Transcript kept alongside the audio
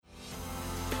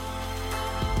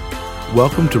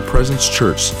Welcome to Presence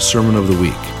Church Sermon of the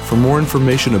Week. For more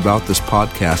information about this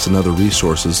podcast and other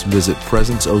resources, visit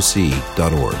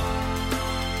presenceoc.org.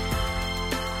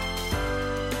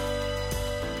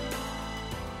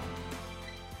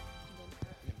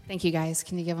 Thank you, guys.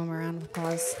 Can you give them a round of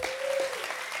applause?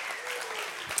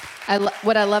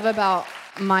 What I love about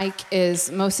Mike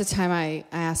is most of the time I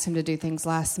ask him to do things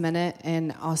last minute,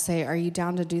 and I'll say, "Are you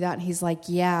down to do that?" And he's like,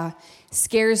 "Yeah,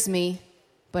 scares me,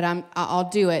 but I'll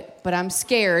do it. But I'm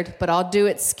scared, but I'll do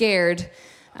it scared."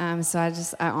 So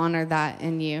I honor that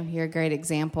in you. You're a great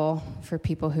example for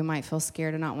people who might feel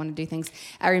scared and not want to do things.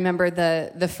 I remember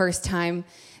the first time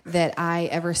that I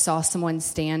ever saw someone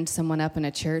stand someone up in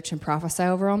a church and prophesy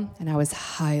over them, and I was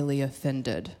highly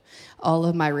offended. All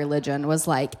of my religion was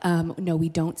like, no, we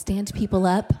don't stand people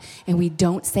up, and we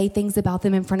don't say things about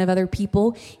them in front of other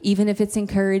people, even if it's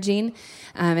encouraging.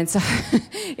 And so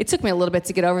it took me a little bit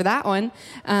to get over that one.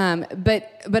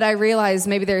 But I realized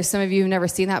maybe there's some of you who've never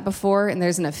seen that before, and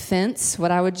there's an offense.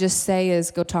 What I would just say is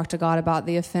go talk to God about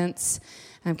the offense,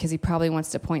 because he probably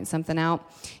wants to point something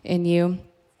out in you.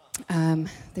 There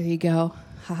you go.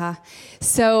 Haha.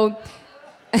 So,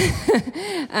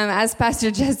 as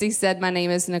Pastor Jesse said, my name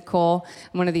is Nicole.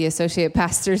 I'm one of the associate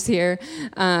pastors here.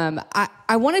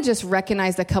 I want to just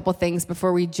recognize a couple things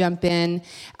before we jump in.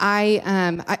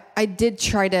 I did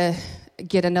try to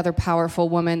get another powerful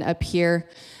woman up here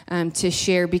to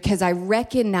share, because I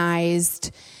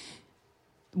recognized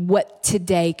what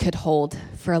today could hold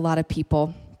for a lot of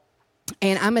people.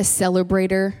 And I'm a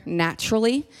celebrator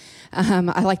naturally.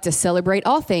 I like to celebrate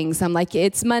all things. I'm like,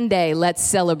 it's Monday, let's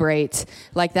celebrate.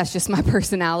 Like, that's just my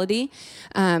personality.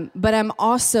 But I'm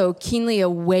also keenly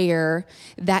aware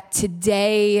that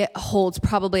today holds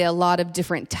probably a lot of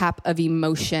different type of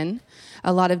emotion,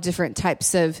 a lot of different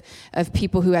types of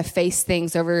people who have faced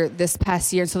things over this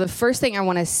past year. And so the first thing I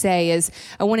want to say is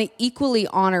I want to equally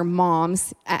honor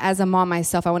moms. As a mom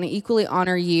myself, I want to equally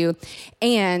honor you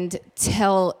and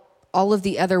tell all of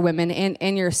the other women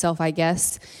and yourself, I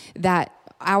guess, that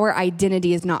our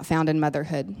identity is not found in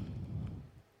motherhood.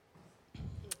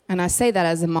 And I say that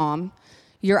as a mom.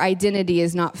 Your identity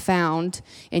is not found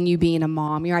in you being a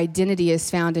mom. Your identity is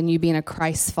found in you being a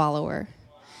Christ follower.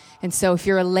 And so if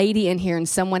you're a lady in here and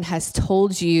someone has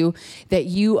told you that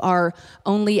you are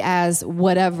only as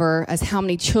whatever, as how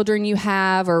many children you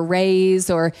have or raise,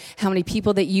 or how many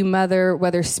people that you mother,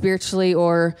 whether spiritually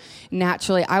or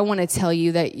naturally, I want to tell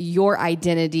you that your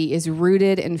identity is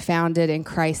rooted and founded in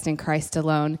Christ and Christ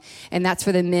alone. And that's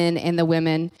for the men and the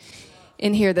women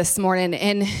in here this morning.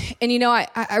 And you know,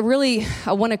 I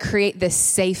want to create this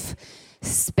safe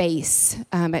space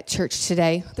at church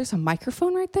today. There's a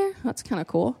microphone right there. That's kind of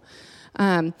cool.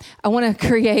 I want to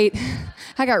create,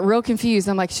 I got real confused.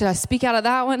 I'm like, should I speak out of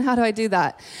that one? How do I do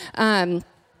that? I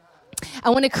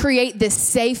want to create this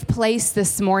safe place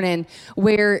this morning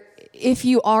where if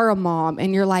you are a mom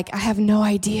and you're like, I have no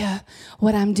idea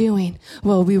what I'm doing,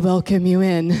 well, we welcome you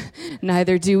in.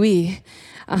 Neither do we.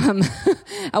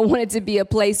 I want it to be a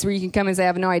place where you can come and say, I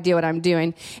have no idea what I'm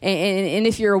doing. And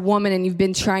if you're a woman and you've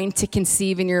been trying to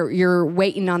conceive and you're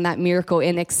waiting on that miracle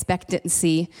in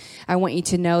expectancy, I want you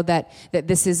to know that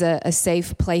this is a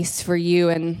safe place for you.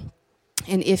 And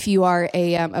if you are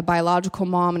a biological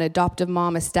mom, an adoptive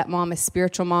mom, a stepmom, a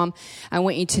spiritual mom, I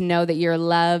want you to know that you're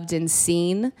loved and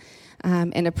seen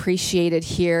and appreciated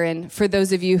here. And for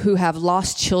those of you who have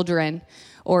lost children,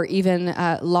 or even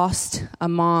lost a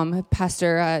mom,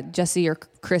 Pastor Jesse or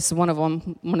Chris, one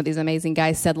of these amazing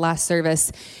guys, said last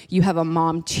service, you have a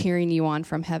mom cheering you on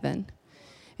from heaven.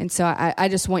 And so I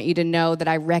just want you to know that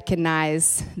I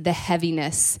recognize the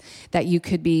heaviness that you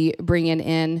could be bringing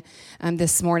in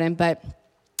this morning. But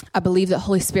I believe that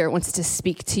Holy Spirit wants to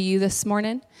speak to you this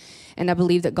morning. And I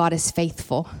believe that God is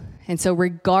faithful. And so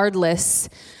regardless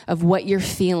of what you're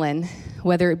feeling,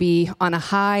 whether it be on a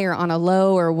high or on a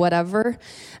low or whatever,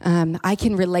 I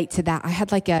can relate to that. I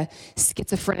had like a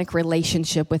schizophrenic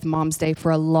relationship with Mom's Day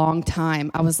for a long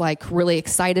time. I was like really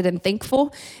excited and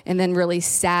thankful, and then really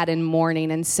sad and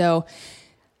mourning. And so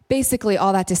basically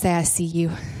all that to say, I see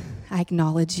you, I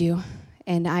acknowledge you,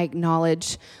 and I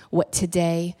acknowledge what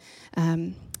today,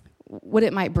 what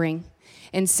it might bring.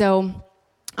 And so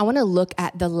I want to look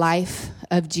at the life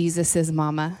of Jesus's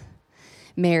mama,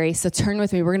 Mary. So turn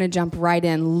with me. We're going to jump right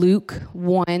in. Luke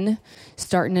 1,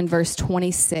 starting in verse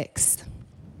 26.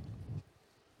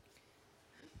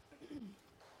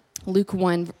 Luke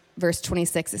 1, verse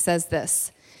 26, it says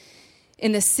this.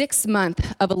 In the 6th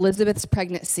month of Elizabeth's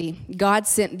pregnancy, God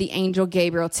sent the angel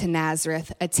Gabriel to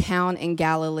Nazareth, a town in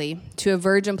Galilee, to a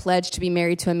virgin pledged to be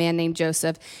married to a man named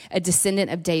Joseph, a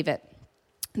descendant of David.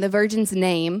 The virgin's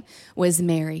name was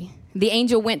Mary. The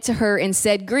angel went to her and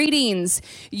said, "Greetings,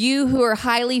 you who are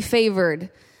highly favored.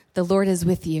 The Lord is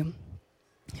with you."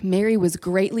 Mary was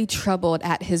greatly troubled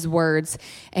at his words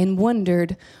and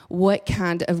wondered what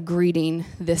kind of greeting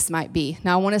this might be.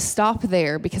 Now, I want to stop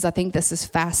there because I think this is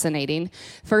fascinating.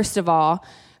 First of all,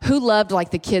 who loved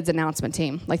like the kids' announcement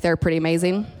team? Like they're pretty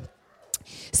amazing.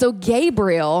 So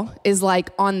Gabriel is like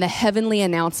on the heavenly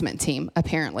announcement team,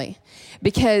 apparently,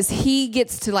 because he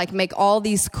gets to like make all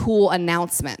these cool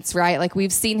announcements, right? Like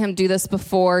we've seen him do this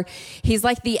before. He's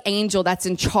like the angel that's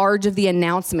in charge of the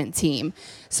announcement team.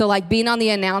 So like being on the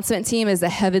announcement team is a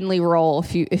heavenly role.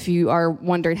 If you are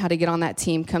wondering how to get on that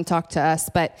team, come talk to us.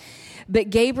 But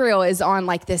Gabriel is on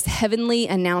like this heavenly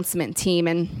announcement team,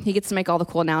 and he gets to make all the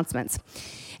cool announcements.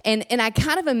 And I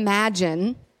kind of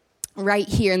imagine right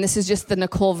here, and this is just the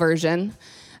Nicole version,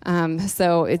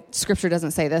 so Scripture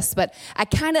doesn't say this, but I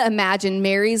kind of imagine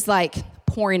Mary's like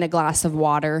pouring a glass of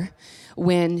water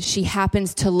when she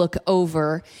happens to look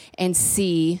over and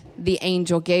see the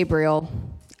angel Gabriel.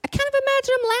 I kind of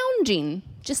imagine him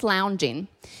lounging.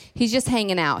 He's just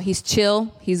hanging out. He's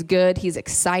chill, he's good, he's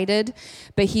excited,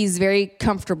 but he's very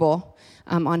comfortable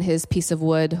on his piece of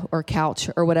wood or couch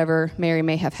or whatever Mary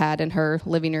may have had in her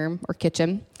living room or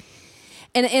kitchen.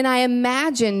 And I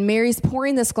imagine Mary's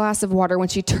pouring this glass of water when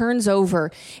she turns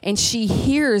over and she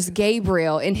hears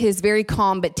Gabriel in his very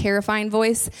calm but terrifying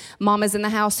voice. Mama's in the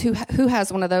house. Who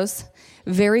has one of those?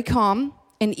 Very calm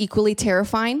and equally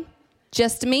terrifying.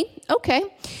 Just me? Okay.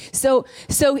 So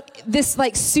this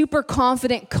like super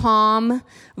confident, calm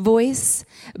voice,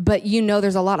 but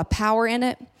there's a lot of power in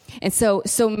it. And so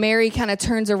Mary kind of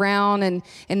turns around and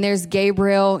there's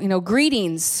Gabriel,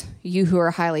 "Greetings, you who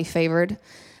are highly favored.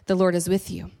 The Lord is with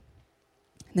you."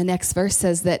 The next verse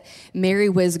says that Mary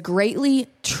was greatly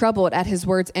troubled at his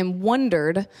words and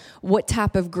wondered what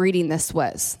type of greeting this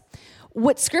was.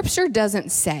 What Scripture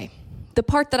doesn't say, the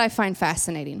part that I find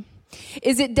fascinating,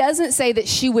 is it doesn't say that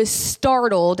she was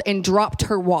startled and dropped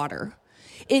her water.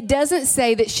 It doesn't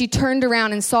say that she turned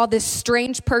around and saw this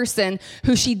strange person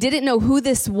who she didn't know who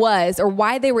this was or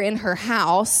why they were in her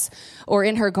house or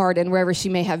in her garden, wherever she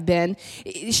may have been.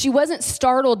 She wasn't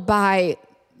startled by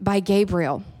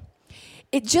Gabriel.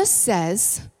 It just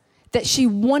says that she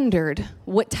wondered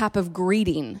what type of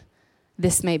greeting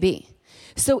this may be.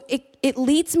 So it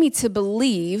leads me to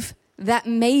believe that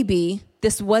maybe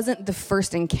this wasn't the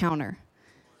first encounter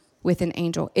with an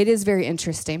angel. It is very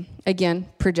interesting. Again,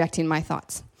 projecting my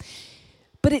thoughts.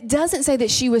 But it doesn't say that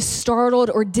she was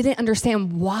startled or didn't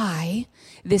understand why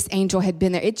this angel had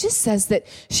been there. It just says that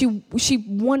she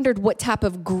wondered what type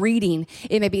of greeting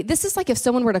it may be. This is like if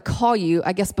someone were to call you,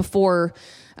 I guess before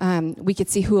we could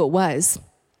see who it was.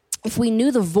 If we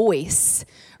knew the voice,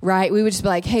 right, we would just be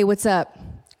like, "Hey, what's up?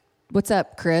 What's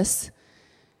up, Chris?"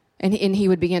 And he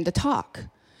would begin to talk.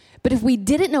 But if we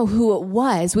didn't know who it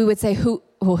was, we would say, who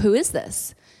is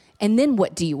this? And then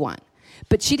what do you want?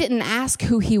 But she didn't ask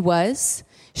who he was.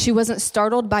 She wasn't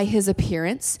startled by his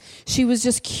appearance. She was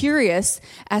just curious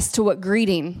as to what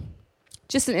greeting.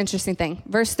 Just an interesting thing.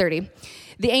 Verse 30.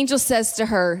 The angel says to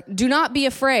her, "Do not be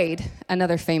afraid."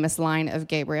 Another famous line of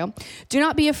Gabriel. "Do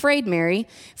not be afraid, Mary,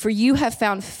 for you have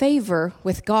found favor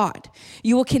with God.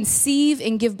 You will conceive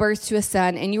and give birth to a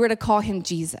son, and you are to call him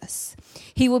Jesus.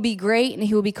 He will be great, and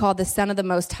he will be called the Son of the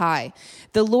Most High.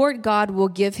 The Lord God will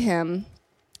give him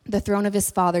the throne of his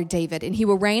father David, and he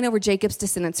will reign over Jacob's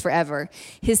descendants forever.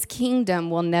 His kingdom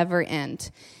will never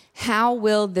end." "How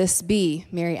will this be?"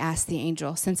 Mary asked the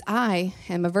angel, "since I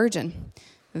am a virgin."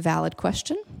 Valid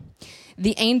question.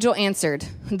 The angel answered,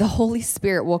 "The Holy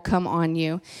Spirit will come on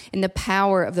you, and the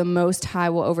power of the Most High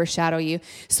will overshadow you.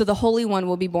 So the Holy One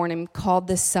will be born and called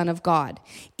the Son of God.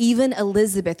 Even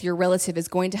Elizabeth, your relative, is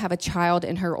going to have a child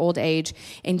in her old age,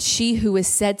 and she who is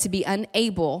said to be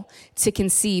unable to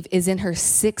conceive is in her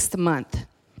 6th month.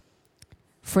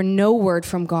 For no word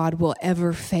from God will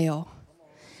ever fail."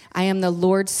 "I am the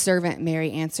Lord's servant,"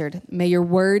 Mary answered. "May your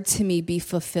word to me be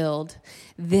fulfilled."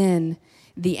 Then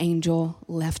the angel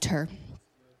left her.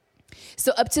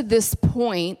 So up to this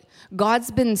point, God's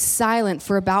been silent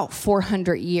for about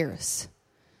 400 years.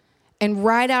 And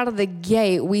right out of the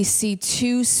gate, we see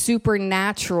 2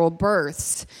 supernatural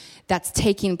births that's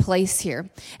taking place here.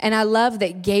 And I love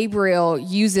that Gabriel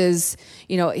uses,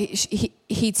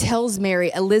 he tells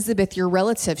Mary, "Elizabeth, your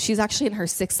relative, she's actually in her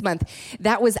 6th month."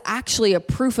 That was actually a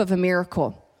proof of a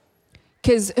miracle.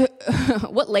 Because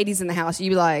what ladies in the house, you'd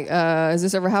be like, has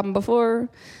this ever happened before?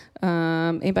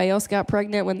 Anybody else got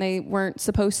pregnant when they weren't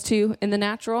supposed to in the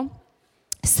natural?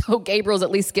 So Gabriel's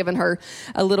at least given her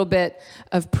a little bit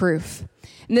of proof.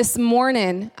 And this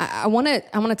morning, I want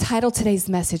to title today's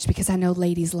message because I know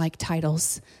ladies like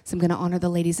titles. So I'm going to honor the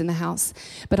ladies in the house.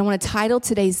 But I want to title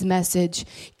today's message,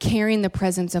 Carrying the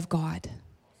Presence of God.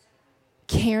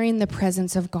 Carrying the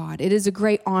presence of God. It is a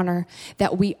great honor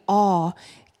that we all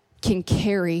can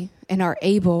carry and are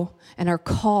able and are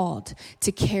called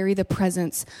to carry the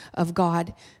presence of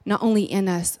God, not only in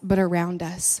us, but around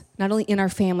us, not only in our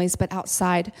families, but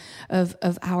outside of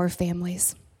our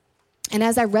families. And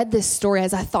as I read this story,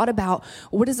 as I thought about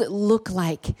what does it look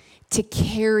like to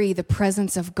carry the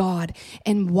presence of God,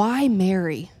 and why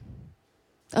Mary?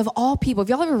 Of all people, have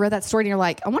y'all ever read that story and you're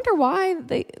like, I wonder why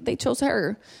they chose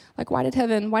her? Like, why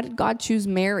did God choose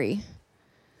Mary?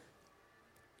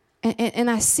 And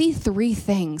I see three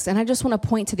things, and I just want to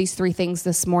point to these three things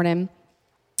this morning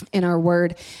in our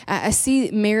word. I see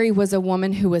Mary was a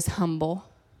woman who was humble.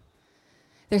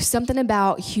 There's something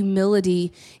about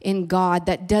humility in God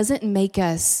that doesn't make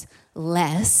us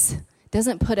less,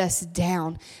 doesn't put us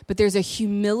down, but there's a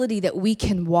humility that we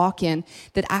can walk in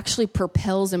that actually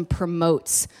propels and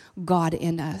promotes God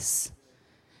in us.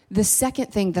 The second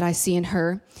thing that I see in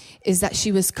her is that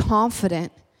she was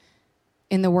confident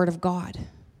in the word of God.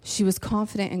 She was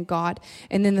confident in God.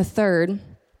 And then the third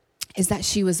is that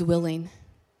she was willing.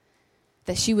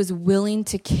 That she was willing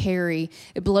to carry.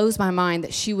 It blows my mind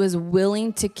that she was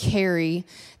willing to carry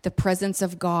the presence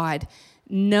of God,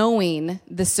 knowing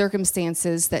the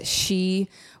circumstances that she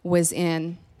was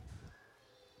in.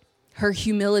 Her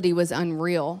humility was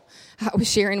unreal. I was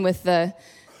sharing with the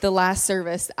last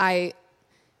service, carrying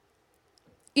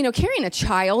a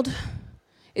child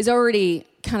is already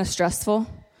kind of stressful.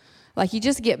 Like, you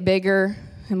just get bigger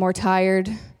and more tired,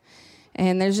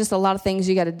 and there's just a lot of things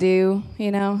you got to do,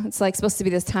 It's like supposed to be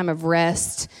this time of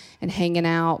rest and hanging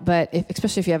out, but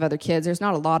especially if you have other kids, there's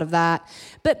not a lot of that.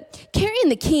 But carrying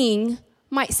the king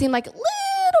might seem like a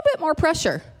little bit more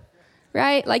pressure,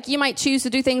 right? Like, you might choose to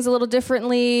do things a little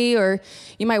differently, or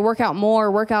you might work out more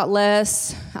or work out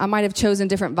less. I might have chosen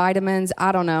different vitamins.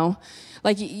 I don't know.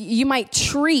 Like, you might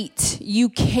treat you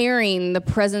carrying the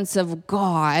presence of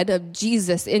God, of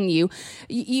Jesus in you,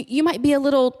 you might be a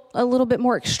little bit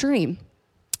more extreme.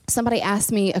 Somebody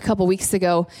asked me a couple weeks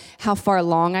ago how far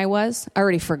along I was. I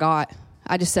already forgot.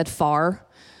 I just said far.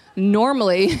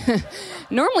 Normally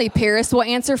Paris will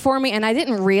answer for me, and I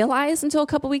didn't realize until a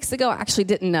couple weeks ago. I actually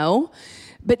didn't know.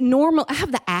 But I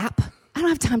have the app. I don't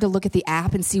have time to look at the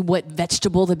app and see what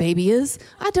vegetable the baby is.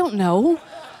 I don't know.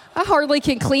 I hardly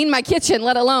can clean my kitchen,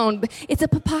 let alone, it's a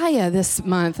papaya this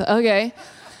month, okay?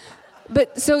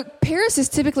 But so Paris is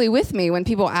typically with me when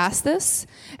people ask this,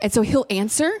 and so he'll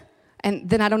answer, and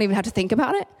then I don't even have to think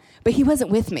about it, but he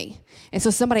wasn't with me. And so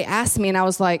somebody asked me, and I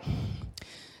was like,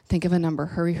 think of a number,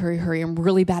 hurry, hurry, hurry. I'm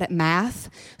really bad at math,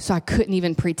 so I couldn't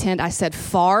even pretend. I said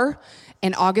far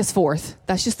and August 4th.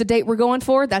 That's just the date we're going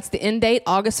for. That's the end date,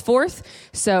 August 4th.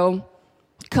 So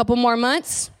a couple more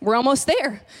months, we're almost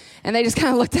there. And they just kind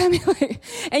of looked at me like,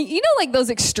 and like those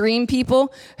extreme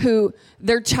people who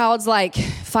their child's like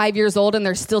 5 years old and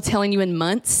they're still telling you in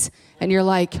months. And you're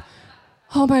like,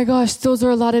 oh my gosh, those are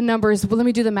a lot of numbers. Well, let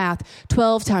me do the math.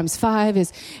 12 times 5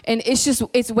 is, and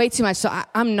it's way too much. So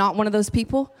I'm not one of those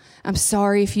people. I'm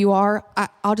sorry if you are.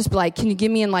 I'll just be like, can you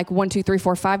give me in like 1, 2, 3,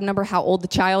 4, 5 number how old the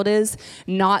child is,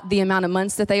 not the amount of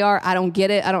months that they are. I don't get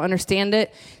it. I don't understand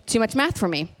it. Too much math for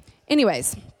me.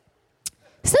 Anyways.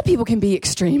 Some people can be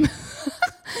extreme.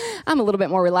 I'm a little bit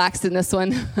more relaxed in this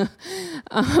one.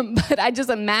 But I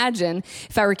just imagine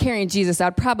if I were carrying Jesus,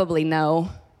 I'd probably know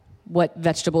what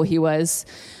vegetable he was.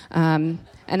 And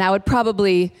I would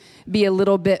probably be a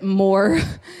little bit more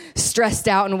stressed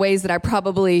out in ways that I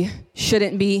probably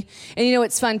shouldn't be. And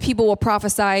it's fun. People will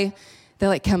prophesy. They'll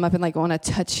like come up and like want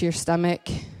to touch your stomach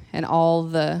and all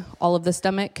of the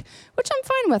stomach, which I'm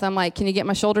fine with. I'm like, can you get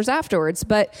my shoulders afterwards?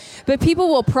 But people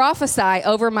will prophesy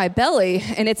over my belly,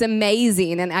 and it's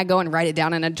amazing. And I go and write it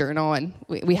down in a journal, and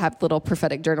we have little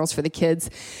prophetic journals for the kids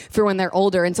for when they're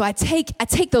older. And so I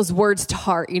take those words to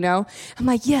heart, I'm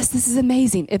like, yes, this is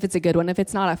amazing. If it's a good one. If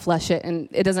it's not, I flush it, and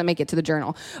it doesn't make it to the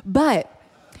journal. But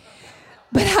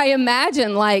I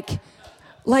imagine like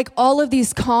all of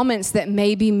these comments that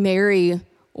maybe Mary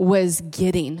was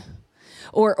getting,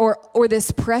 or this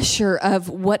pressure of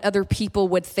what other people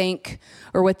would think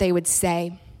or what they would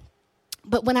say.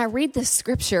 But when I read this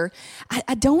scripture,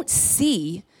 I don't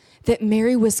see that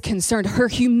Mary was concerned. Her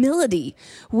humility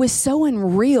was so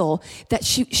unreal that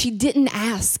she didn't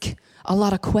ask a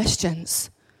lot of questions.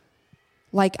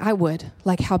 like I would.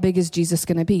 Like, how big is Jesus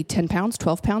going to be? 10 pounds,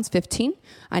 12 pounds, 15?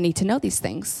 I need to know these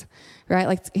things, right?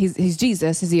 Like, he's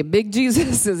Jesus. Is he a big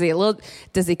Jesus? Is he a little,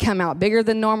 does he come out bigger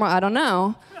than normal? I don't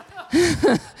know.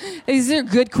 These are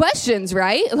good questions,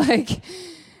 right? Like,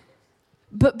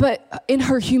 but in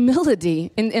her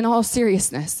humility, in all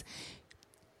seriousness,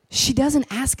 she doesn't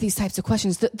ask these types of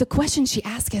questions. The question she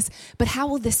asks is, but how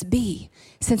will this be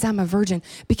since I'm a virgin?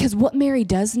 Because what Mary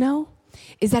does know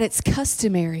is that it's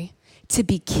customary to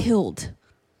be killed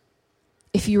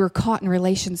if you were caught in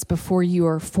relations before you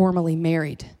are formally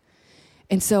married.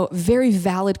 And so, very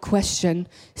valid question,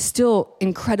 still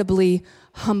incredibly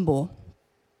humble.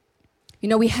 You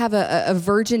know, we have a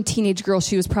virgin teenage girl.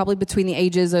 She was probably between the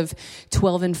ages of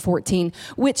 12 and 14,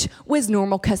 which was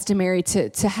normal, customary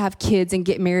to have kids and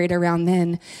get married around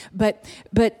then. But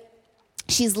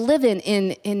she's living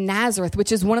in Nazareth,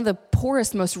 which is one of the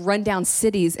poorest, most rundown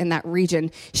cities in that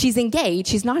region. She's engaged.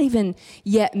 She's not even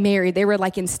yet married. They were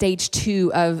like in stage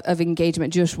 2 of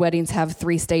engagement. Jewish weddings have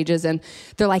 3 stages, and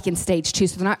they're like in stage 2.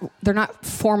 So they're not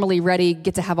formally ready,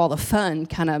 get to have all the fun,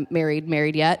 kind of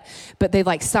married yet. But they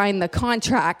like signed the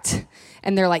contract,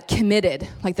 and they're like committed,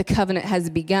 like the covenant has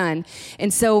begun.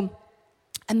 And so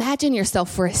imagine yourself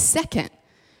for a second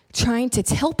trying to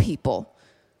tell people,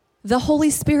 the Holy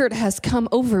Spirit has come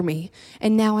over me,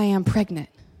 and now I am pregnant.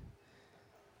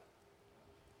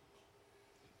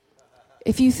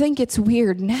 If you think it's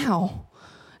weird now,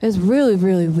 it's really,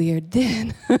 really weird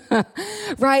then.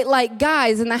 Right? Like,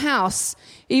 guys in the house,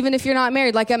 even if you're not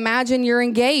married, like, imagine you're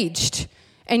engaged,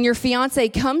 and your fiance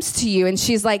comes to you, and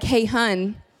she's like, hey,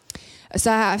 hun, so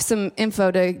I have some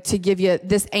info to give you.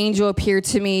 This angel appeared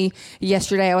to me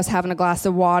yesterday. I was having a glass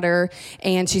of water,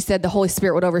 and she said the Holy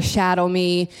Spirit would overshadow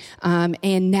me,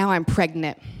 and now I'm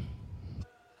pregnant.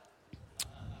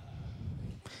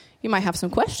 You might have some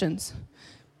questions.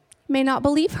 You may not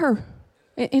believe her.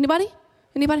 Anybody?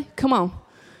 Come on.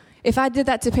 If I did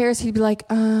that to Paris, he'd be like,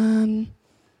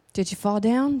 did you fall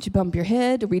down? Did you bump your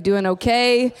head? Are we doing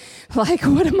okay? Like,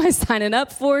 what am I signing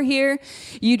up for here?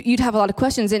 You'd have a lot of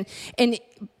questions. And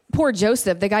poor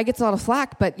Joseph, the guy gets a lot of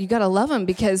flack, but you got to love him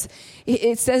because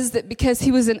it says that because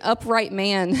he was an upright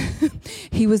man,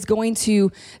 he was going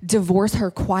to divorce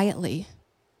her quietly.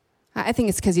 I think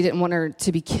it's because he didn't want her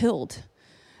to be killed.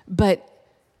 But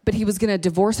he was going to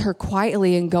divorce her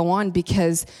quietly and go on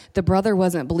because the brother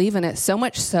wasn't believing it. So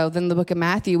much so, then in the book of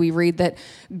Matthew, we read that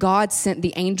God sent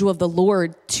the angel of the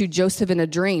Lord to Joseph in a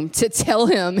dream to tell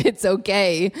him it's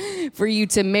okay for you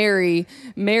to marry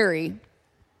Mary.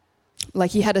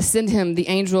 Like, he had to send him the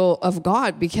angel of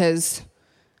God because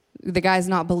the guy's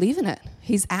not believing it.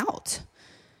 He's out.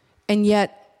 And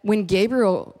yet, when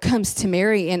Gabriel comes to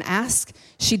Mary and asks,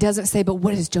 she doesn't say, but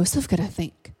what is Joseph going to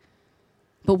think?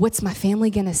 But what's my family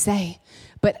going to say?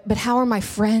 But how are my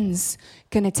friends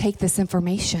going to take this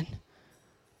information?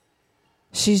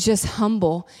 She's just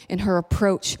humble in her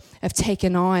approach of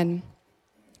taking on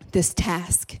this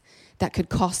task that could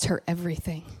cost her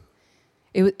everything.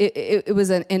 It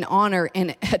was an honor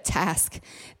and a task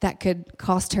that could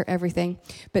cost her everything.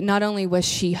 But not only was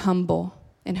she humble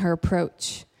in her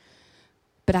approach,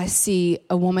 but I see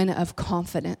a woman of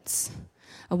confidence.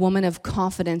 A woman of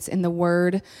confidence in the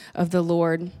word of the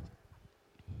Lord.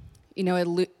 You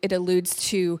know, it alludes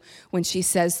to when she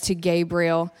says to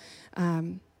Gabriel,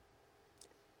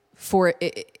 for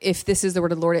if this is the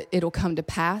word of the Lord, it'll come to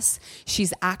pass.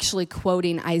 She's actually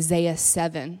quoting Isaiah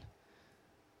 7,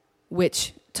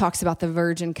 which talks about the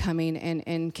virgin coming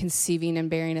and conceiving and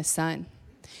bearing a son.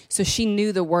 So she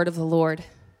knew the word of the Lord.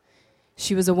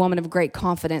 She was a woman of great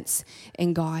confidence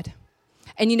in God.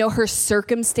 And you know, her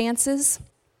circumstances,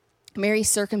 Mary's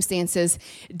circumstances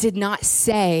did not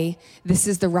say this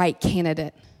is the right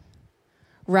candidate,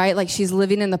 right? Like, she's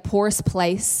living in the poorest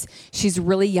place. She's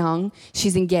really young.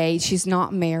 She's engaged. She's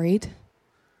not married.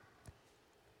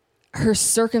 Her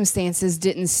circumstances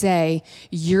didn't say,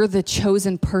 you're the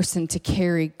chosen person to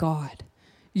carry God.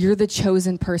 You're the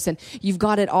chosen person. You've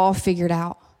got it all figured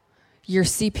out. You're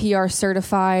CPR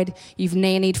certified. You've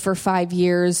nannied for 5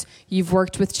 years. You've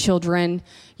worked with children.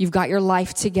 You've got your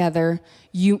life together.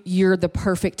 You're the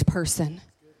perfect person.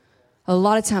 A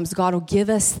lot of times God will give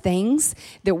us things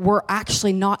that we're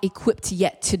actually not equipped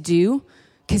yet to do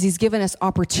because he's given us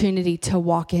opportunity to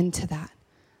walk into that.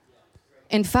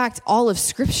 In fact, all of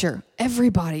Scripture,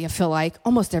 everybody, I feel like,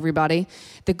 almost everybody,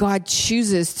 that God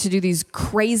chooses to do these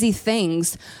crazy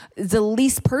things, the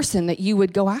least person that you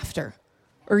would go after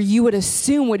or you would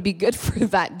assume would be good for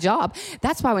that job.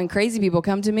 That's why when crazy people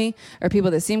come to me, or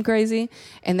people that seem crazy,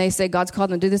 and they say God's called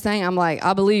them to do this thing, I'm like,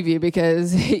 I believe you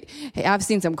because I've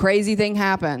seen some crazy thing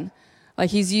happen. Like,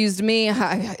 he's used me.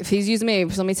 If he's used me,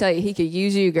 let me tell you, he could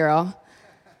use you, girl.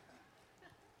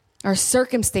 Our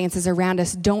circumstances around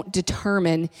us don't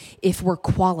determine if we're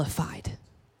qualified.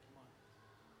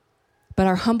 But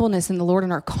our humbleness in the Lord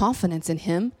and our confidence in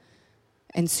him,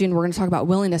 and soon we're going to talk about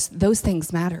willingness, those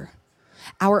things matter.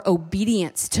 Our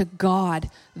obedience to God,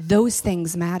 those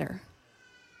things matter.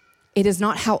 It is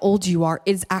not how old you are.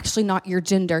 It is actually not your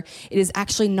gender. It is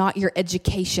actually not your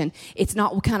education. It's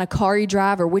not what kind of car you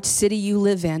drive or which city you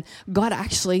live in. God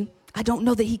actually, I don't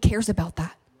know that he cares about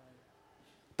that.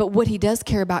 But what he does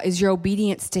care about is your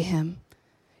obedience to him,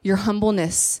 your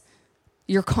humbleness,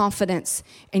 your confidence,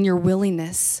 and your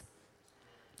willingness.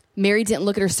 Mary didn't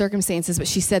look at her circumstances, but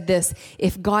she said this: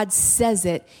 if God says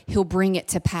it, he'll bring it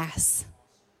to pass.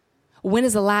 When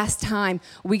is the last time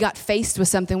we got faced with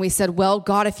something we said, well,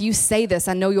 God, if you say this,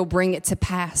 I know you'll bring it to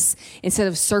pass, instead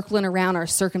of circling around our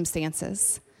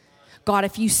circumstances? God,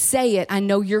 if you say it, I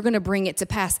know you're going to bring it to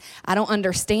pass. I don't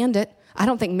understand it. I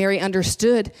don't think Mary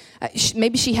understood.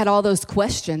 Maybe she had all those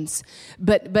questions,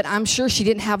 but I'm sure she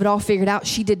didn't have it all figured out.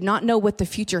 She did not know what the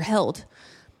future held.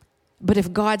 But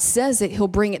if God says it, he'll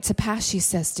bring it to pass, she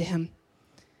says to him.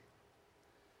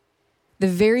 The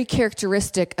very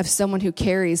characteristic of someone who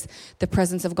carries the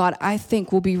presence of God, I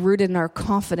think, will be rooted in our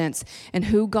confidence in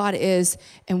who God is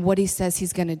and what he says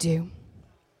he's going to do.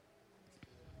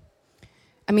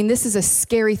 I mean, this is a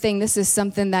scary thing. This is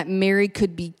something that Mary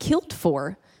could be killed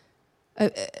for.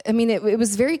 I mean, it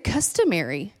was very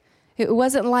customary. It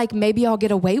wasn't like, maybe I'll get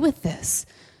away with this.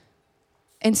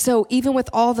 And so even with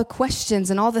all the questions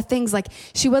and all the things, like,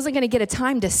 she wasn't going to get a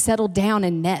time to settle down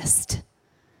and nest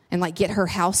and like get her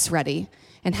house ready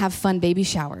and have fun baby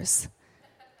showers,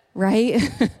 right?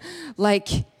 Like,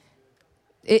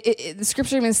 the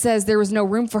scripture even says there was no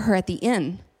room for her at the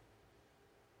inn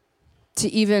to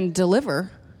even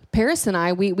deliver. Paris and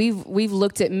I, we've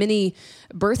looked at many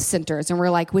birth centers, and we're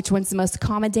like, which one's the most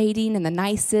accommodating and the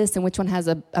nicest, and which one has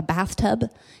a bathtub,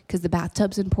 because the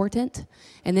bathtub's important,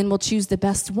 and then we'll choose the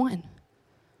best one.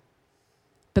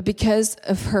 But because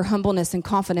of her humbleness and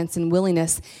confidence and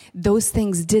willingness, those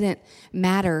things didn't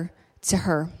matter to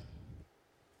her.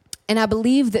 And I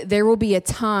believe that there will be a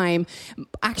time,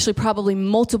 actually probably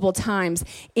multiple times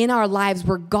in our lives,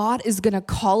 where God is going to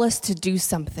call us to do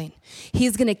something.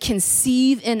 He's going to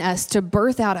conceive in us to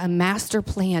birth out a master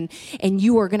plan, and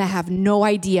you are going to have no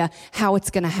idea how it's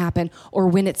going to happen or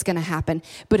when it's going to happen.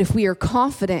 But if we are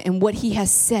confident in what he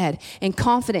has said and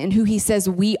confident in who he says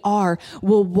we are,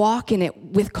 we'll walk in it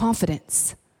with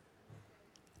confidence.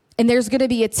 And there's going to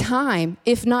be a time,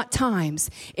 if not times,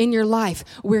 in your life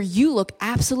where you look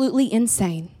absolutely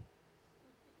insane.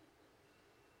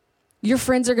 Your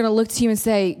friends are going to look to you and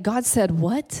say, God said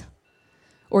what?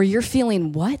 Or you're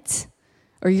feeling what?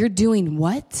 Or you're doing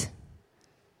what?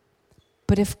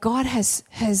 But if God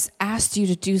has asked you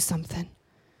to do something,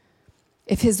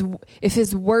 if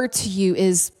his word to you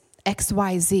is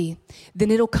XYZ, then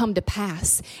it'll come to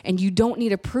pass. And you don't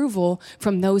need approval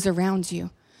from those around you.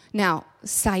 Now,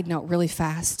 side note really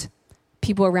fast.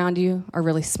 People around you are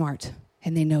really smart,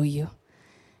 and they know you,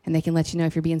 and they can let you know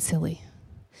if you're being silly.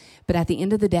 But at the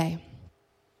end of the day,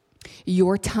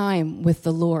 your time with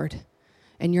the Lord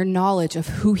and your knowledge of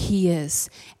who he is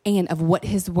and of what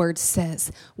his word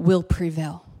says will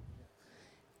prevail,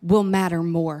 will matter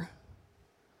more.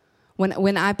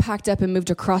 When I packed up and moved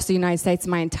across the United States,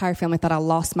 my entire family thought I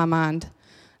lost my mind.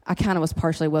 I kind of was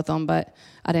partially with them, but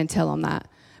I didn't tell them that.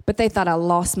 But they thought I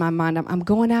lost my mind. I'm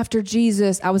going after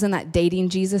Jesus. I was in that dating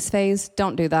Jesus phase.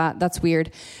 Don't do that. That's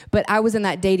weird. But I was in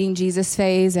that dating Jesus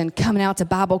phase and coming out to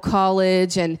Bible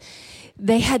college. And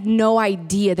they had no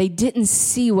idea. They didn't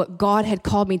see what God had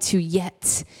called me to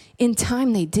yet. In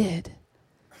time, they did.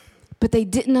 But they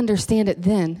didn't understand it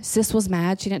then. Sis was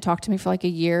mad. She didn't talk to me for like a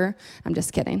year. I'm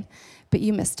just kidding. But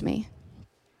you missed me.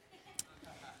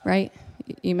 Right?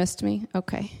 You missed me?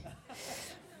 Okay.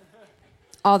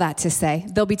 All that to say,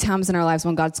 there'll be times in our lives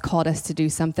when God's called us to do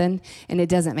something and it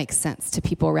doesn't make sense to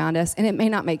people around us, and it may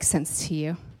not make sense to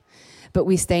you. But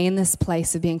we stay in this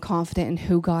place of being confident in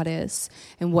who God is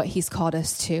and what he's called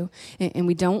us to. And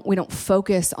we don't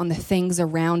focus on the things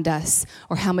around us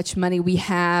or how much money we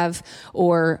have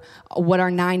or what our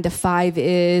 9 to 5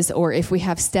 is or if we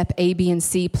have step A, B, and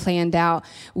C planned out.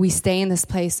 We stay in this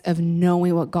place of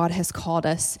knowing what God has called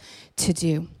us to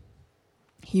do.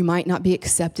 You might not be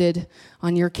accepted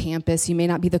on your campus. You may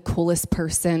not be the coolest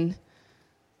person.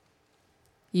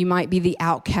 You might be the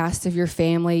outcast of your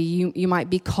family. You might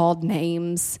be called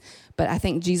names, but I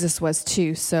think Jesus was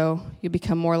too, so you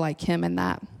become more like him in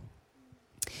that.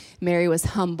 Mary was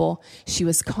humble, she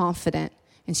was confident,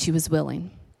 and she was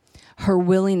willing. her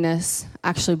willingness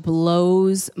actually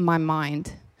blows my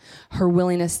mind. Her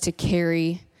willingness to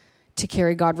carry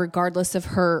God, regardless of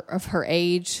her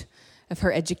age, of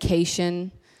her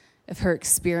education, of her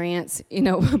experience. You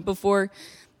know, before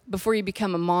you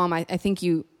become a mom, I think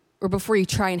or before you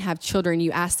try and have children,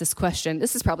 you ask this question.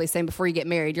 This is probably the same before you get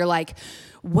married. You're like,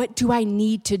 what do I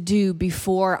need to do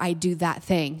before I do that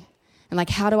thing? And like,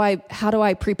 how do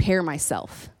I prepare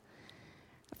myself?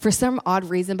 For some odd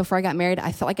reason, before I got married,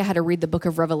 I felt like I had to read the book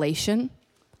of Revelation.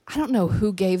 I don't know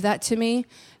who gave that to me.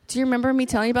 Do you remember me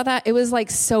telling you about that? It was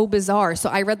like so bizarre. So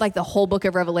I read like the whole book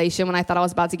of Revelation when I thought I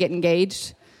was about to get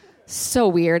engaged. So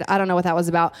weird. I don't know what that was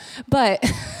about. But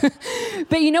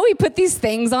you know, we put these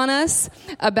things on us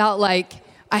about like,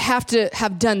 I have to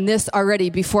have done this already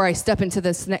before I step into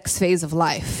this next phase of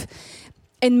life.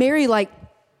 And Mary, like,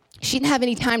 she didn't have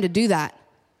any time to do that.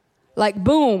 Like,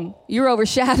 boom, you're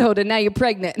overshadowed and now you're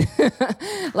pregnant.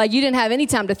 Like, you didn't have any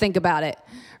time to think about it,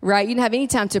 right? You didn't have any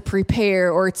time to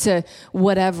prepare or to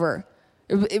whatever.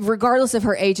 Regardless of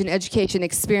her age and education,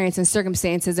 experience and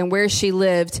circumstances and where she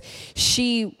lived,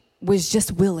 she was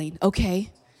just willing.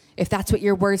 Okay, if that's what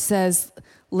your word says,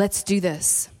 let's do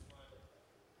this.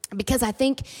 Because I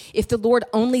think if the Lord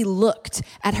only looked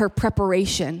at her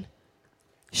preparation,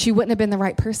 she wouldn't have been the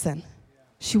right person.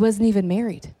 She wasn't even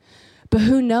married. But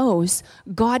who knows?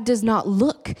 God does not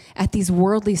look at these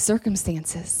worldly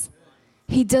circumstances.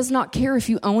 He does not care if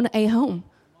you own a home.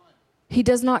 He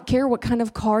does not care what kind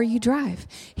of car you drive.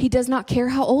 He does not care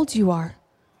how old you are.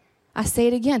 I say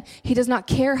it again. He does not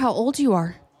care how old you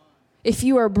are. If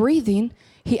you are breathing,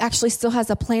 he actually still has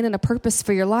a plan and a purpose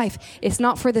for your life. It's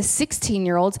not for the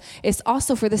 16-year-olds. It's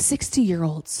also for the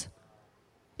 60-year-olds.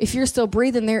 If you're still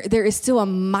breathing, there is still a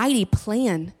mighty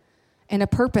plan and a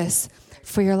purpose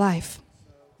for your life.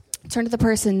 Turn to the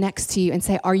person next to you and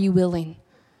say, are you willing?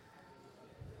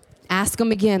 Ask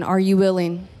them again, are you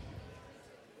willing?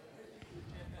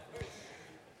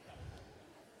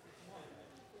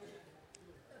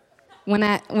 When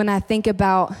I think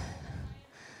about,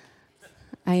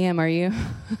 I am, are you?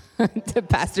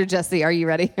 Pastor Jesse, are you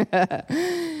ready?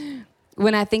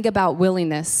 When I think about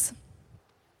willingness,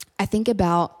 I think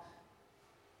about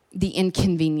the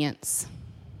inconvenience.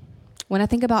 When I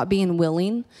think about being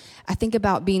willing, I think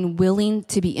about being willing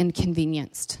to be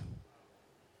inconvenienced.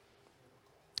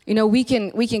 You know, we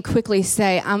can quickly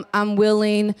say, I'm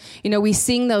willing. You know, we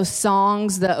sing those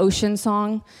songs, the ocean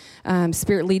song,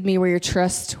 Spirit, lead me where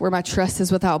my trust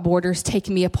is without borders. Take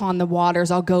me upon the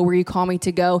waters. I'll go where you call me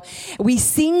to go. We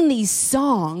sing these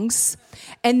songs,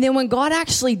 and then when God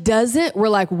actually does it, we're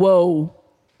like, whoa,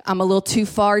 I'm a little too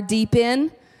far deep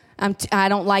in. I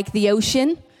don't like the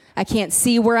ocean. I can't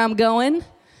see where I'm going.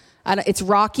 It's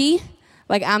rocky.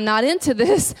 Like, I'm not into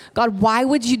this. God, why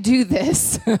would you do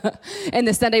this? And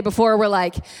the Sunday before, we're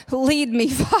like, lead me,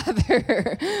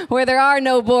 Father, where there are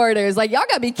no borders. Like, y'all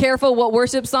got to be careful what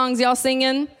worship songs y'all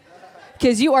singing,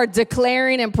 because you are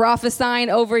declaring and prophesying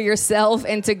over yourself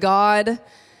and to God.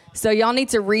 So y'all need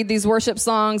to read these worship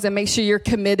songs and make sure you're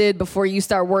committed before you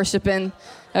start worshiping,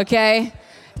 okay?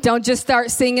 Don't just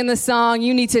start singing the song.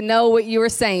 You need to know what you are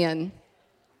saying.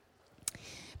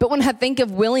 But when I think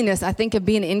of willingness, I think of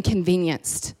being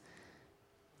inconvenienced.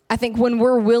 I think when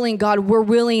we're willing, God, we're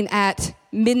willing at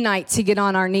midnight to get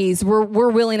on our knees. We're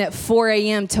willing at 4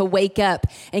 a.m. to wake up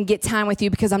and get time with you,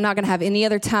 because I'm not going to have any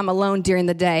other time alone during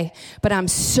the day. But I'm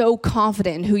so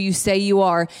confident in who you say you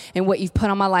are and what you've put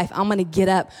on my life. I'm going to get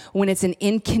up when it's an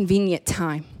inconvenient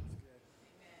time.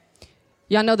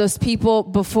 Y'all know those people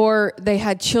before they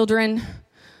had children?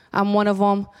 I'm one of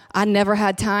them. I never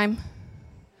had time.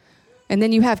 And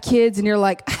then you have kids and you're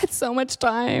like, I had so much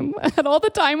time. I had all the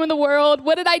time in the world.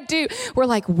 What did I do? We're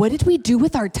like, what did we do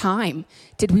with our time?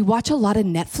 Did we watch a lot of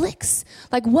Netflix?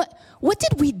 Like, what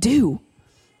did we do?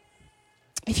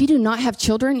 If you do not have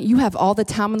children, you have all the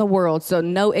time in the world, so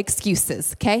no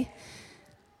excuses, okay?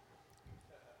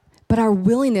 But our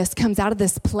willingness comes out of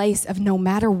this place of no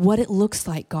matter what it looks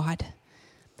like, God.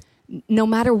 No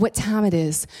matter what time it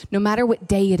is, no matter what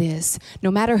day it is, no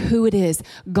matter who it is,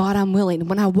 God, I'm willing.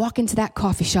 When I walk into that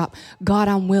coffee shop, God,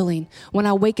 I'm willing. When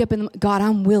I wake up, God,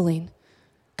 I'm willing.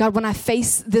 God, when I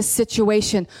face this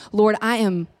situation, Lord, I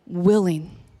am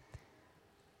willing.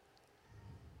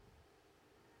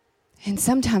 And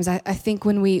sometimes I think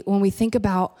when we think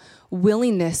about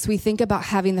willingness, we think about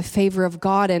having the favor of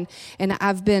God. And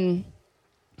I've been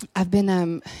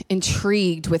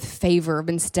intrigued with favor. I've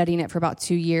been studying it for about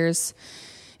 2 years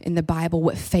in the Bible,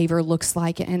 what favor looks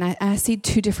like. And I see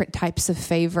two different types of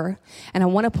favor. And I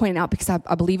want to point it out because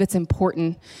I believe it's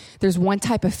important. There's one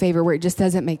type of favor where it just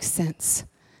doesn't make sense.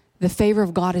 The favor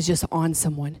of God is just on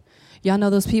someone. Y'all know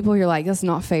those people? You're like, that's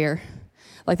not fair.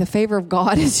 Like the favor of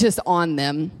God is just on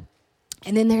them.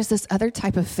 And then there's this other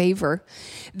type of favor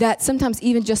that sometimes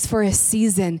even just for a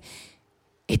season,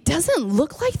 it doesn't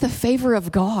look like the favor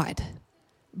of God,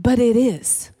 but it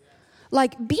is.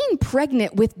 Like being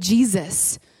pregnant with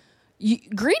Jesus.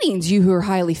 Greetings, you who are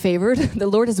highly favored. The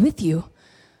Lord is with you.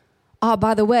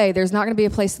 By the way, there's not going to be a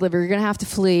place to live. You're going to have to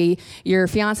flee. Your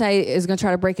fiance is going to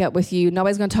try to break up with you.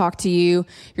 Nobody's going to talk to you.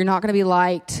 You're not going to be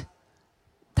liked.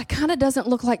 That kind of doesn't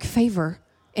look like favor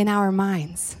in our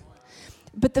minds.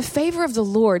 But the favor of the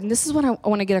Lord, and this is what I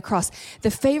want to get across, the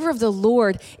favor of the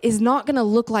Lord is not going to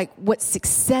look like what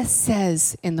success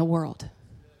says in the world.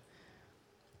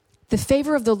 The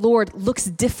favor of the Lord looks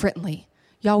differently.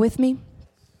 Y'all with me?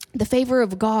 The favor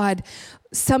of God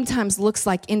sometimes looks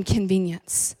like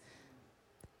inconvenience.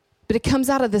 But it comes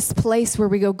out of this place where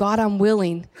we go, God, I'm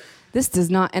willing. This does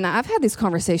not, and I've had these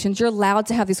conversations. You're allowed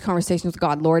to have these conversations with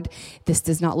God. Lord, this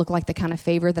does not look like the kind of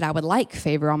favor that I would like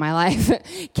favor on my life.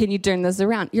 Can you turn this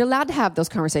around? You're allowed to have those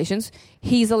conversations.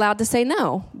 He's allowed to say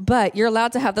no, but you're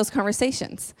allowed to have those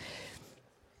conversations.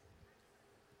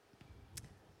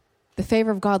 The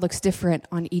favor of God looks different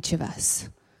on each of us.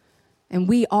 And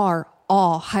we are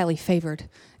all highly favored,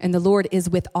 and the Lord is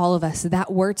with all of us.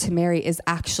 That word to Mary is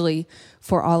actually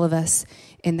for all of us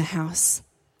in the house.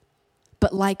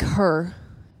 But like her,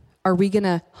 are we going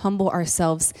to humble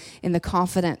ourselves in the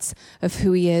confidence of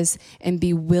who he is and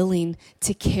be willing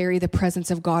to carry the presence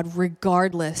of God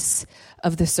regardless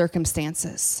of the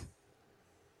circumstances,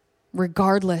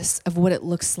 regardless of what it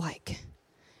looks like?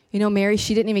 You know, Mary,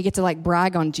 she didn't even get to like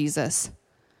brag on Jesus.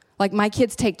 Like my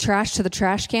kids take trash to the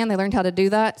trash can. They learned how to do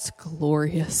that. It's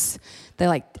glorious. They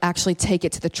like actually take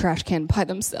it to the trash can by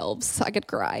themselves. I could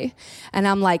cry. And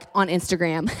I'm like on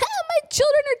Instagram, my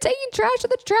children are taking trash to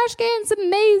the trash can. It's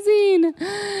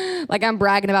amazing. Like I'm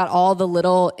bragging about all the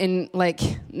little and like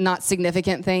not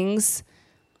significant things.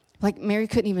 Like Mary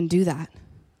couldn't even do that.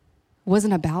 It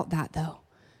wasn't about that though.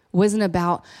 It wasn't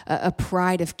about a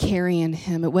pride of carrying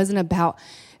him. It wasn't about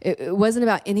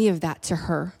any of that to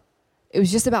her. It was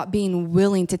just about being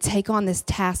willing to take on this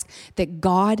task that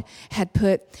God had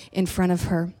put in front of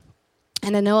her.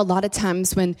 And I know a lot of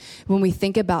times when we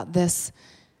think about this,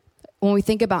 when we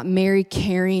think about Mary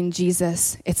carrying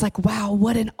Jesus, it's like, wow,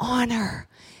 what an honor.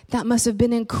 That must have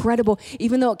been incredible.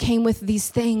 Even though it came with these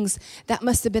things, that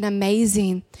must have been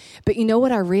amazing. But you know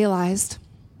what I realized?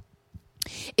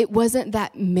 It wasn't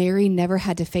that Mary never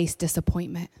had to face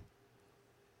disappointment.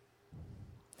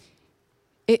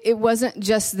 It wasn't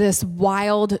just this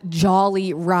wild,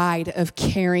 jolly ride of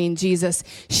carrying Jesus.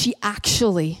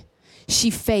 She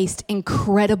faced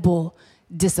incredible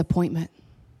disappointment.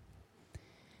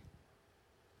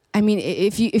 I mean,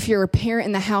 if you're a parent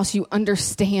in the house, you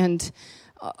understand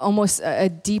almost a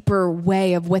deeper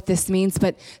way of what this means.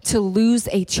 But to lose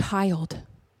a child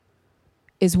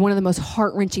is one of the most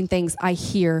heart-wrenching things I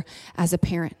hear as a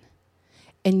parent.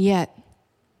 And yet,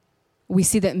 we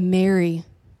see that Mary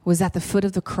was at the foot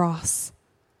of the cross,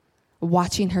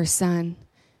 watching her son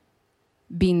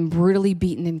being brutally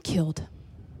beaten and killed.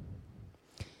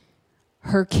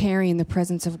 Her carrying the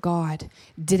presence of God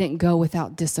didn't go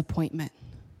without disappointment.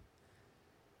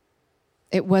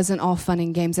 It wasn't all fun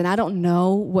and games. And I don't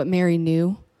know what Mary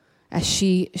knew as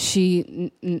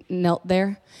she knelt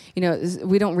there. You know,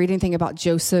 we don't read anything about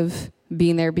Joseph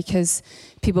being there because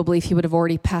people believe he would have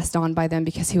already passed on by then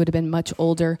because he would have been much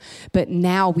older. But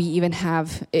now we even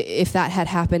have, if that had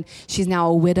happened, she's now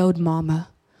a widowed mama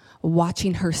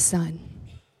watching her son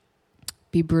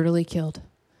be brutally killed.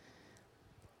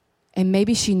 And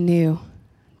maybe she knew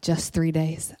just 3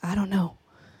 days. I don't know.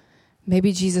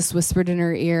 Maybe Jesus whispered in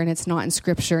her ear and it's not in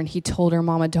scripture and he told her,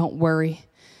 Mama, don't worry.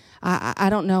 I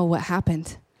don't know what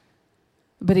happened.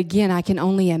 But again, I can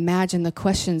only imagine the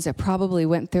questions that probably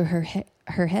went through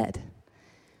her head.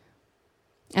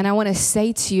 And I want to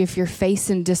say to you, if you're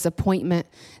facing disappointment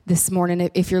this morning,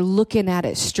 if you're looking at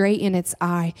it straight in its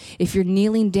eye, if you're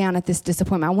kneeling down at this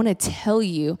disappointment, I want to tell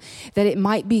you that it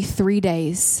might be 3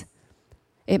 days.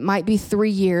 It might be 3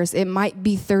 years. It might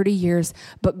be 30 years.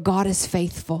 But God is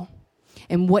faithful.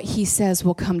 And what he says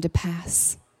will come to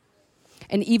pass.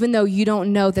 And even though you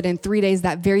don't know that in 3 days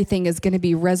that very thing is going to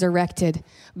be resurrected,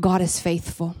 God is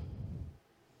faithful.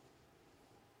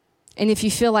 And if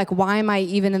you feel like, why am I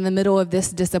even in the middle of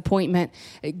this disappointment?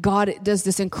 God does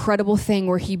this incredible thing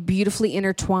where he beautifully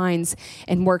intertwines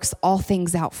and works all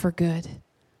things out for good.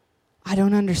 I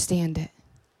don't understand it,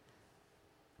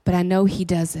 but I know he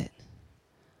does it.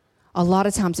 A lot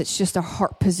of times it's just a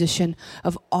heart position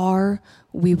of, are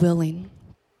we willing?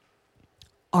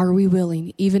 Are we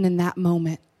willing, even in that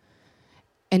moment?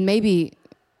 And maybe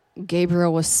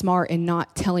Gabriel was smart in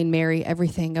not telling Mary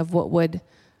everything of what would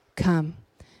come.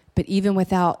 But even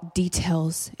without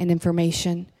details and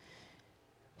information,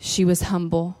 she was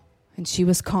humble and she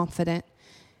was confident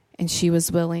and she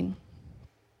was willing.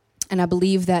 And I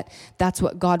believe that that's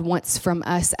what God wants from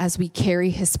us as we carry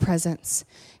his presence.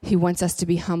 He wants us to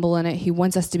be humble in it. He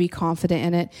wants us to be confident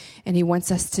in it. And he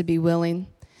wants us to be willing.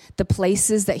 The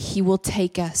places that he will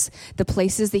take us, the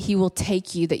places that he will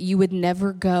take you that you would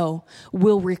never go,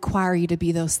 will require you to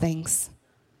be those things.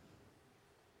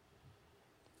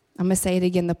 I'm going to say it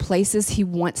again. The places he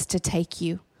wants to take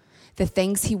you, the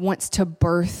things he wants to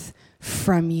birth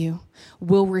from you,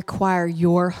 will require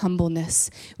your humbleness,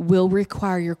 will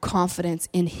require your confidence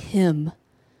in him,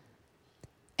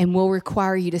 and will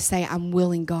require you to say, I'm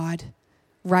willing, God,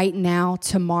 right now,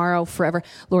 tomorrow, forever.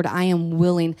 Lord, I am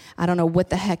willing. I don't know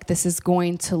what the heck this is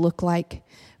going to look like,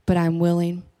 but I'm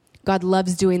willing. God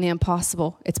loves doing the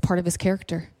impossible. It's part of his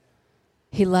character.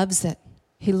 He loves it.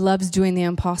 He loves doing the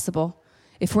impossible.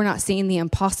 If we're not seeing the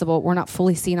impossible, we're not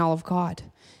fully seeing all of God.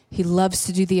 He loves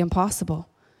to do the impossible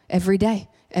every day,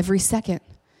 every second.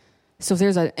 So if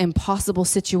there's an impossible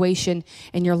situation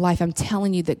in your life, I'm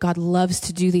telling you that God loves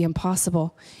to do the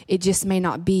impossible. It just may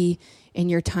not be in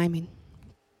your timing.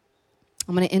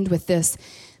 I'm going to end with this.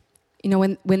 You know,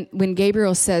 when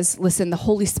Gabriel says, listen, the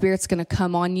Holy Spirit's going to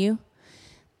come on you,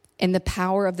 and the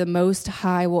power of the Most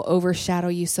High will overshadow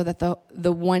you, so that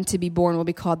the one to be born will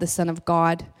be called the Son of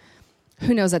God.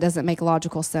 Who knows, that doesn't make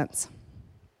logical sense.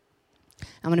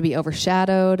 I'm going to be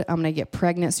overshadowed. I'm going to get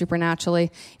pregnant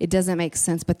supernaturally. It doesn't make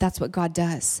sense, but that's what God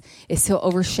does, is he'll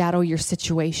overshadow your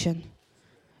situation.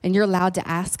 And you're allowed to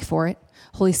ask for it.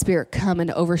 Holy Spirit, come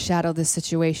and overshadow this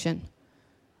situation.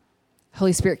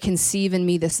 Holy Spirit, conceive in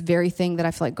me this very thing that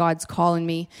I feel like God's calling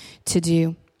me to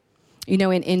do. You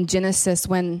know, in Genesis,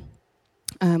 when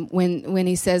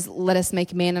he says, let us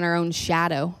make man in our own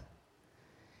shadow,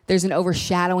 there's an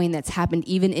overshadowing that's happened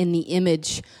even in the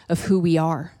image of who we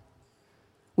are.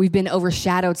 We've been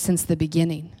overshadowed since the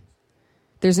beginning.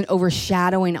 There's an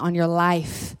overshadowing on your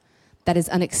life that is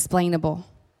unexplainable,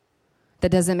 that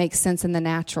doesn't make sense in the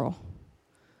natural.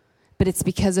 But it's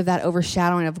because of that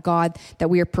overshadowing of God that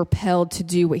we are propelled to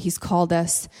do what he's called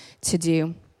us to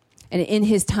do. And in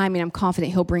his timing, I'm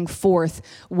confident he'll bring forth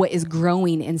what is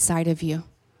growing inside of you.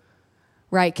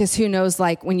 Right? Because who knows,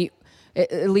 like when you,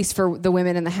 at least for the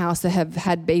women in the house that have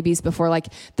had babies before, like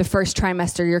the first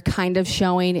trimester, you're kind of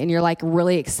showing and you're like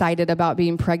really excited about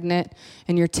being pregnant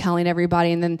and you're telling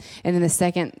everybody. And then the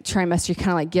second trimester, you kind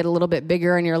of like get a little bit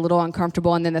bigger and you're a little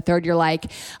uncomfortable. And then the third, you're like,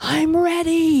 I'm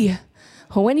ready.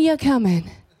 When are you coming?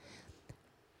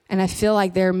 And I feel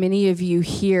like there are many of you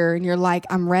here and you're like,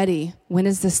 I'm ready. When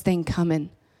is this thing coming?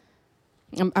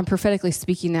 I'm prophetically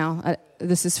speaking now.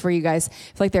 This is for you guys. I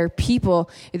feel like there are people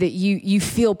that you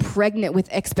feel pregnant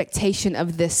with expectation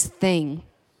of this thing.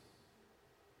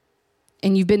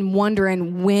 And you've been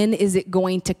wondering, when is it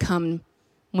going to come?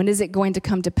 When is it going to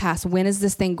come to pass? When is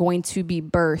this thing going to be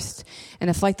birthed? And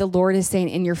I feel like the Lord is saying,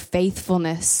 in your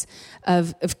faithfulness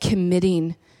of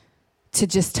committing to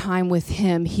just time with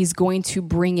him, he's going to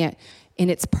bring it in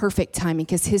its perfect timing,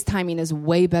 because his timing is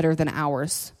way better than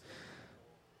ours.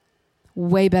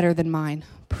 Way better than mine.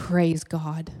 Praise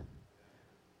God.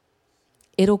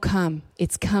 It'll come.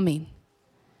 It's coming.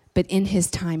 But in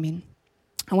his timing.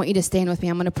 I want you to stand with me.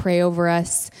 I'm going to pray over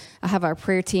us. I have our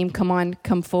prayer team.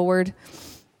 Come forward.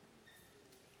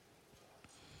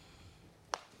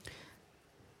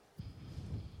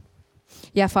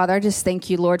 Yeah, Father, I just thank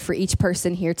you, Lord, for each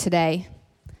person here today.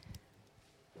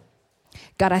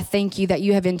 God, I thank you that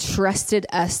you have entrusted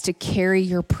us to carry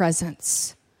your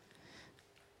presence.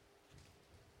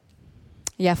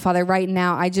 Yeah, Father, right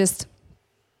now, I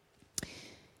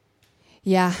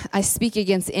speak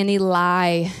against any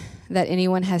lie that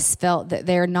anyone has felt that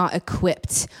they're not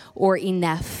equipped or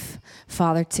enough,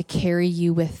 Father, to carry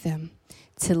you with them,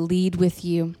 to lead with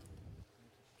you.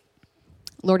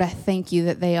 Lord, I thank you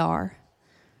that they are.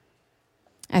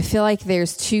 I feel like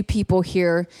there's two people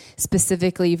here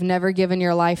specifically. You've never given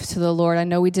your life to the Lord. I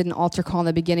know we did an altar call in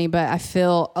the beginning, but I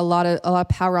feel a lot of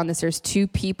power on this. There's two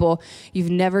people. You've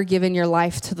never given your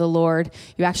life to the Lord.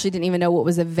 You actually didn't even know what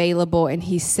was available, and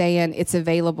he's saying it's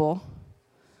available.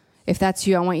 If that's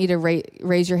you, I want you to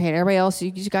raise your hand. Everybody else,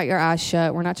 you just got your eyes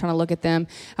shut. We're not trying to look at them.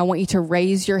 I want you to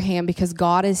raise your hand, because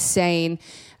God is saying,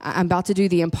 I'm about to do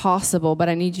the impossible, but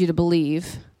I need you to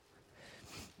believe.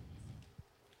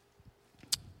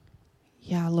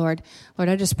 Yeah, Lord,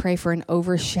 I just pray for an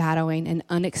overshadowing, an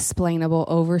unexplainable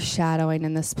overshadowing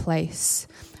in this place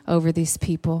over these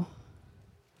people.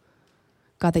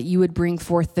 God, that you would bring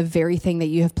forth the very thing that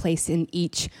you have placed in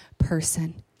each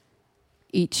person,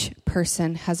 each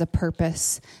person has a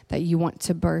purpose that you want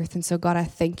to birth. And so, God, I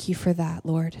thank you for that,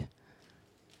 Lord.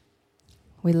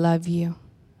 We love you.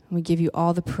 We give you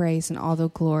all the praise and all the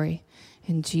glory.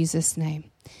 In Jesus'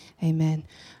 name, amen.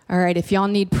 All right, if y'all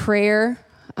need prayer,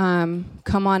 come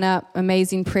on up.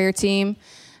 Amazing prayer team.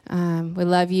 We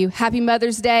love you. Happy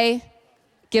Mother's Day.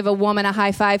 Give a woman a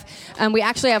high five. We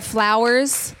actually have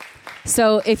flowers.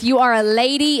 So if you are a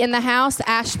lady in the house,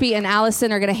 Ashby and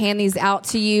Allison are going to hand these out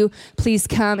to you. Please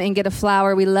come and get a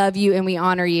flower. We love you and we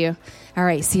honor you. All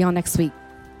right, see y'all next week.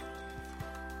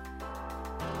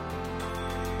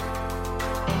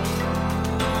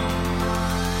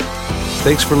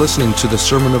 Thanks for listening to the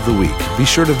Sermon of the Week. Be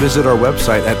sure to visit our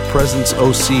website at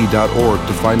presenceoc.org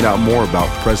to find out more about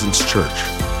Presence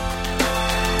Church.